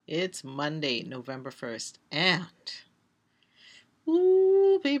It's Monday, November 1st. And,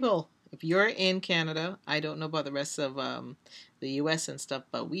 ooh, people, if you're in Canada, I don't know about the rest of the US and stuff,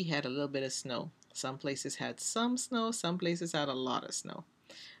 but we had a little bit of snow. Some places had some snow, some places had a lot of snow.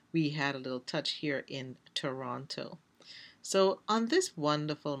 We had a little touch here in Toronto. So, on this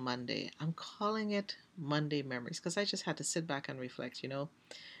wonderful Monday, I'm calling it Monday Memories because I just had to sit back and reflect.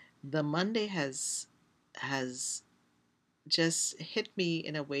 The Monday has just hit me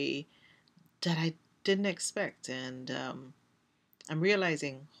in a way that I didn't expect. And I'm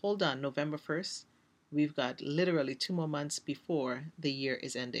realizing, hold on, November 1st, we've got literally 2 more months before the year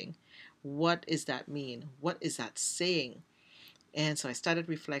is ending. What does that mean? What is that saying? And so I started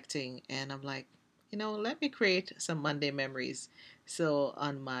reflecting and I'm like, let me create some Monday memories. So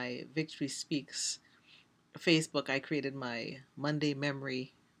on my Victory Speaks Facebook, I created my Monday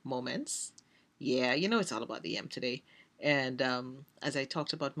memory moments. Yeah, it's all about the M today. And as I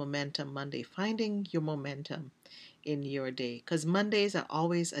talked about Momentum Monday, finding your momentum in your day. Because Mondays are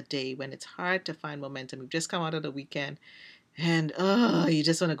always a day when it's hard to find momentum. You've just come out of the weekend and you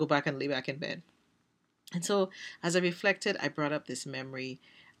just want to go back and lay back in bed. And so as I reflected, I brought up this memory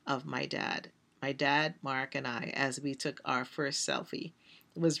of my dad. My dad, Mark, and I, as we took our first selfie.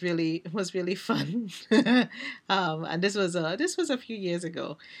 It was really fun, and this was a few years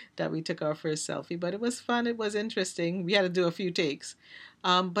ago that we took our first selfie. But it was fun. It was interesting. We had to do a few takes,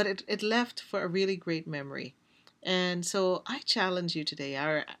 but it left for a really great memory. And so I challenge you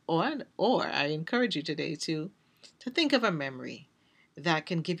today, or I encourage you today to think of a memory that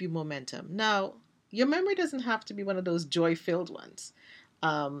can give you momentum. Now, your memory doesn't have to be one of those joy-filled ones.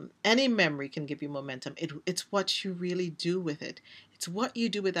 Any memory can give you momentum. It's what you really do with it. It's what you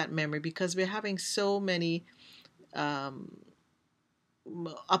do with that memory because we're having so many um,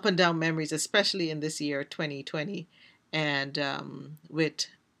 up and down memories, especially in this year, 2020, and with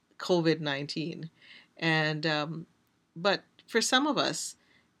COVID-19. And but for some of us,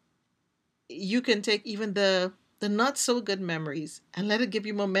 you can take even the not so good memories and let it give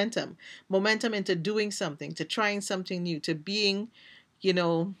you momentum into doing something, to trying something new, to being, you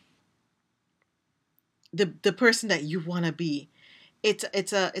know, the person that you want to be. It's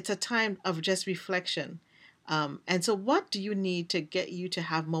a time of just reflection. And so, what do you need to get you to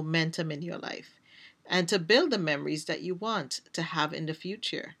have momentum in your life, and to build the memories that you want to have in the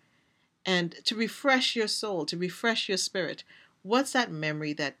future, and to refresh your soul, to refresh your spirit? What's that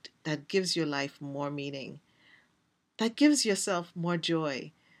memory that gives your life more meaning, that gives yourself more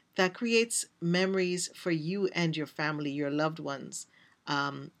joy, that creates memories for you and your family, your loved ones,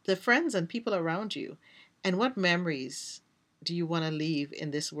 the friends and people around you? And what memories do you want to leave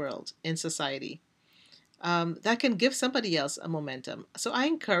in this world, in society, that can give somebody else a momentum? So I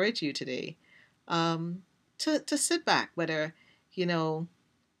encourage you today um, to sit back, whether you know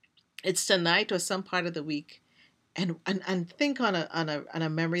it's tonight or some part of the week, and think on a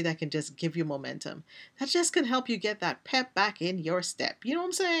memory that can just give you momentum, that just can help you get that pep back in your step. You know what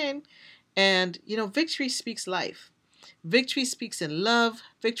I'm saying? And victory speaks life. Victory speaks in love.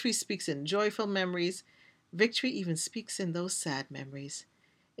 Victory speaks in joyful memories. Victory even speaks in those sad memories.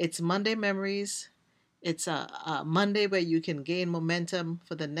 It's Monday memories. It's a Monday where you can gain momentum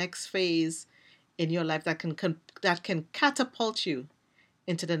for the next phase in your life that can catapult you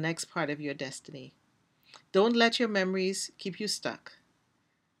into the next part of your destiny. Don't let your memories keep you stuck.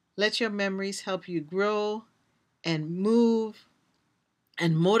 Let your memories help you grow and move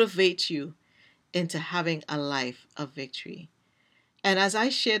and motivate you into having a life of victory. And as I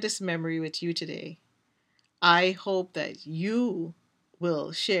share this memory with you today, I hope that you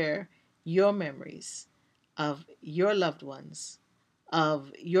will share your memories of your loved ones,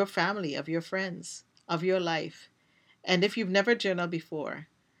 of your family, of your friends, of your life. And if you've never journaled before,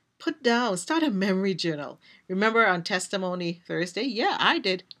 start a memory journal. Remember on Testimony Thursday? Yeah, I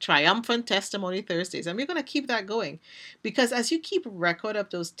did Triumphant Testimony Thursdays. And we're going to keep that going because as you keep record of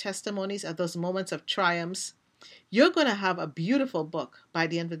those testimonies, of those moments of triumphs, you're going to have a beautiful book by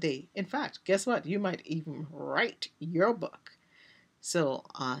the end of the day. In fact, guess what? You might even write your book. So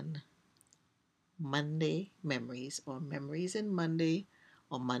on Monday Memories, or Memories in Monday,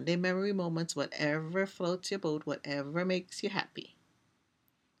 or Monday Memory Moments, whatever floats your boat, whatever makes you happy,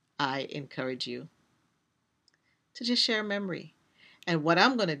 I encourage you to just share a memory. And what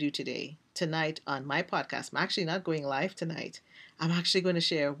I'm going to do tonight on my podcast, I'm actually not going live tonight. I'm actually going to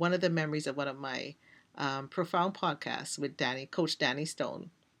share one of the memories of one of my profound podcasts with Coach Danny Stone.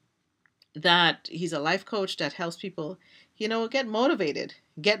 That he's a life coach that helps people, get motivated,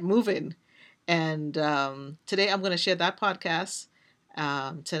 get moving. And today I'm going to share that podcast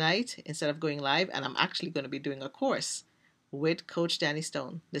tonight instead of going live. And I'm actually going to be doing a course with Coach Danny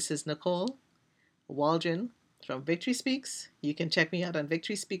Stone. This is Nicole Waldron from Victory Speaks. You can check me out on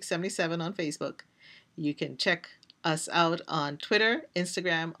Victory Speaks 77 on Facebook. You can check us out on Twitter,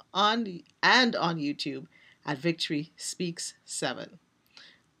 Instagram, and on YouTube at Victory Speaks 7.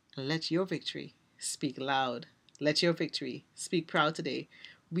 Let your victory speak loud. Let your victory speak proud today.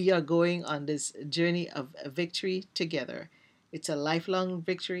 We are going on this journey of victory together. It's a lifelong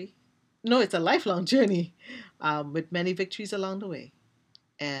victory. No, it's a lifelong journey with many victories along the way.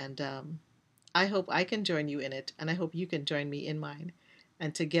 And I hope I can join you in it, and I hope you can join me in mine.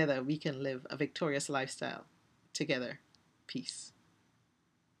 And together we can live a victorious lifestyle. Together. Peace.